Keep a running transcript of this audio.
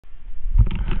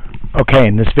Okay,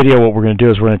 in this video what we're going to do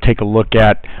is we're going to take a look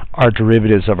at our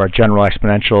derivatives of our general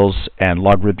exponentials and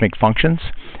logarithmic functions.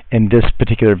 In this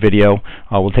particular video,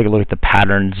 we'll take a look at the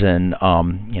patterns and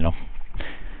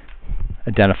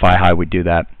identify how we do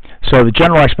that. So the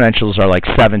general exponentials are like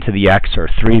 7 to the x or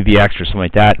 3 to the x or something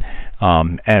like that.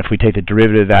 And if we take the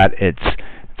derivative of that, it's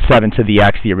 7 to the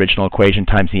x, the original equation,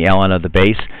 times the ln of the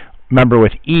base. Remember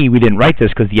with e, we didn't write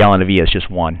this because the ln of e is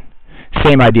just 1.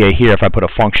 Same idea here. If I put a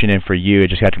function in for u, I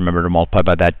just have to remember to multiply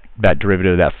by that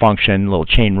derivative of that function. A little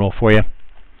chain rule for you.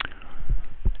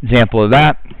 Example of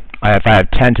that, if I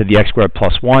have 10 to the x squared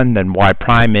plus 1, then y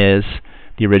prime is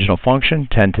the original function,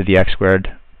 10 to the x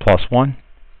squared plus 1,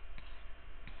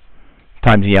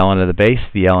 times the ln of the base,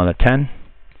 the ln of 10,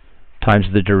 times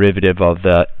the derivative of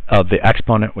the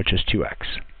exponent, which is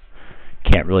 2x.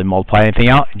 Can't really multiply anything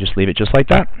out, just leave it just like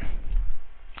that.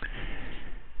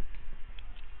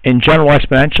 In general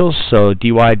exponentials, so dy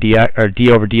dx, or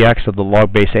d over dx of the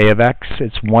log base a of x,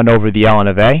 it's 1 over the ln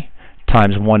of a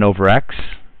times 1 over x.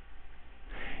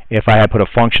 If I had put a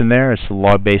function there, it's the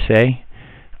log base a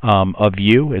of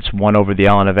u. It's 1 over the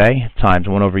ln of a times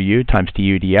 1 over u times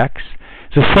du dx.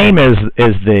 It's the same as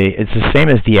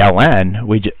the ln.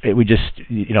 We just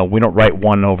we don't write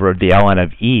 1 over the ln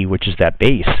of e, which is that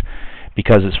base,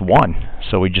 because it's 1.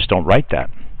 So we just don't write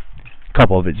that. A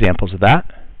couple of examples of that.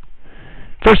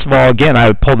 First of all, again, I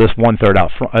would pull this 1/3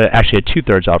 out front, actually a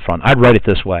 2/3 out front. I'd write it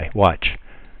this way. Watch.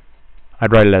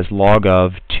 I'd write it as log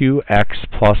of 2x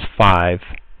plus 5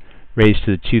 raised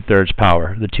to the 2/3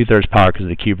 power. The 2/3 power because of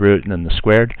the cube root and then the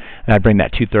squared. And I'd bring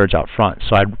that 2/3 out front.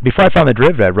 So before I found the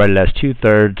derivative, I'd write it as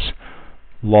 2/3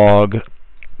 log,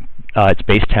 it's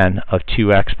base 10 of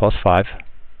 2x plus 5.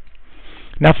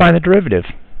 Now find the derivative.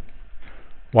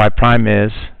 Y prime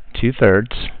is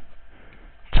 2/3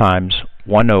 times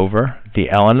 1 over the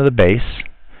ln of the base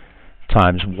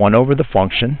times 1 over the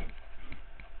function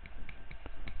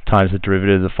times the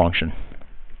derivative of the function.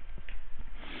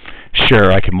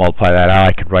 Sure, I could multiply that out.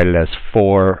 I could write it as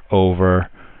 4 over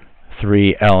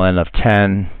 3 ln of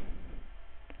 10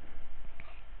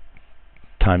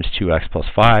 times 2x plus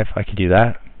 5. I could do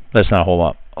that. That's not a whole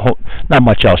lot. Not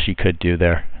much else you could do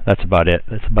there. That's about it.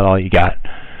 That's about all you got.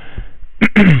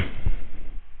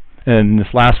 And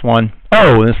this last one, I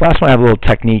have a little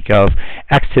technique of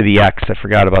x to the x. I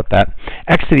forgot about that.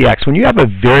 X to the x. When you have a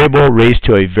variable raised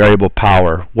to a variable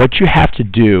power, what you have to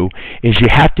do is you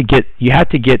have to get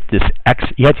this x.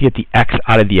 You have to get the x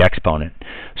out of the exponent.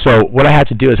 So what I have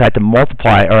to do is I have to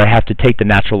multiply, or I have to take the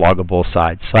natural log of both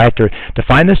sides. So I have to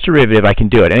find this derivative. I can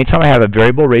do it. Anytime I have a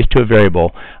variable raised to a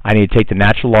variable, I need to take the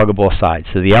natural log of both sides.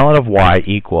 So the ln of y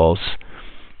equals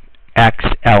x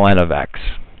ln of x.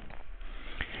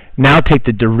 Now take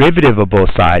the derivative of both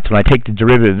sides. When I take the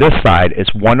derivative of this side,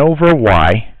 it's 1 over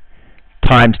y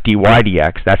times dy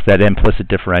dx. That's that implicit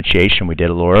differentiation we did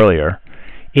a little earlier.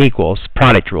 Equals,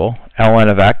 product rule, ln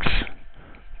of x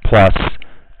plus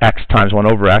x times 1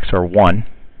 over x, or 1.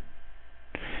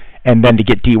 And then to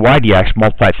get dy dx,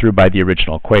 multiply through by the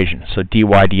original equation. So dy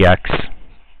dx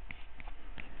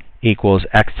equals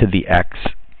x to the x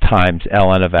times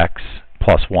ln of x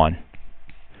plus 1.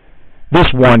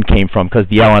 This 1 came from, because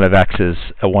the ln of x is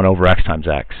 1 over x times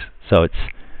x. So it's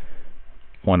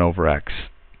 1 over x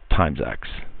times x.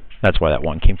 That's why that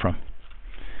 1 came from.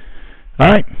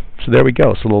 Alright, so there we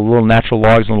go. So little natural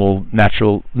logs and little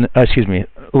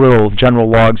general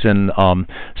logs and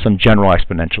some general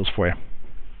exponentials for you.